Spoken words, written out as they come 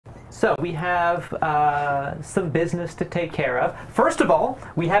So we have some business to take care of. First of all,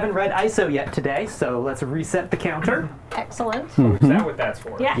 we haven't read ISO yet today, so let's reset the counter. Excellent. Is that what that's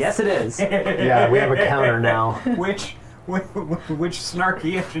for? Yes. Yes, it is. Yeah, we have a counter now. Which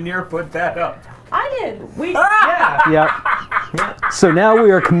snarky engineer pid that up? I did. Yep. So now we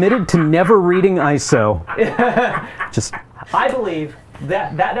are committed to never reading ISO. Just. I believe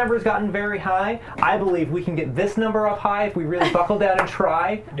that number's gotten very high. I believe we can get this number up high if we really buckle down and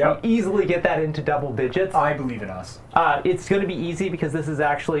try. Yep. Easily get that into double digits. I believe in us. It's going to be easy because this is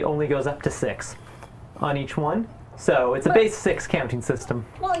actually only goes up to 6 on each one. So it's a base 6 counting system.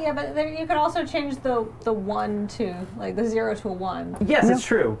 Well, yeah, but then you could also change the 1 to, like, the 0 to a 1. Yes, it's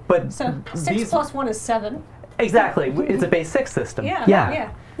true. But So 6 plus 1 is 7. Exactly. It's a base 6 system.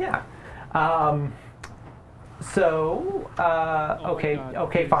 Yeah.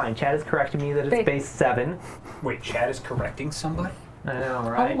 Okay, fine. Chad has corrected me that it's base 7. Wait, Chad is correcting somebody? I know,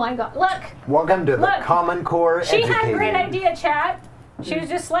 right? Oh my God! Look. Welcome to the Look. Common Core She Educated. had a great idea, Chad. She was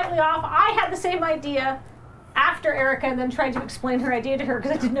just slightly off. I had the same idea after Erika, and then tried to explain her idea to her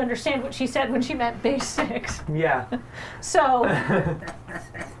because I didn't understand what she said when she meant base 6. Yeah. So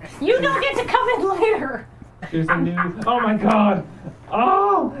you don't get to come in later. There's a new. Oh my God!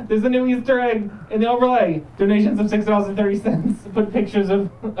 Oh, there's a new Easter egg in the overlay. Donations of $6.30. Put pictures of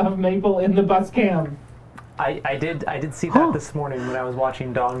Maple in the bus cam. I did see that this morning when I was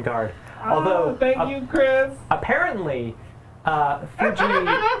watching Dawn Guard. Although thank you, Chris. Apparently, Fuji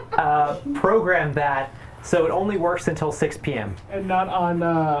programmed that so it only works until 6 p.m. And not on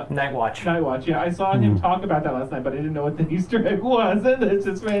Night Watch. Night Watch. Yeah, I saw him talk about that last night, but I didn't know what the Easter egg was, and it's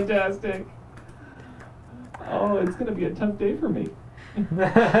just fantastic. Oh, it's gonna be a tough day for me.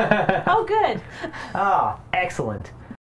 Oh, good. Ah, excellent.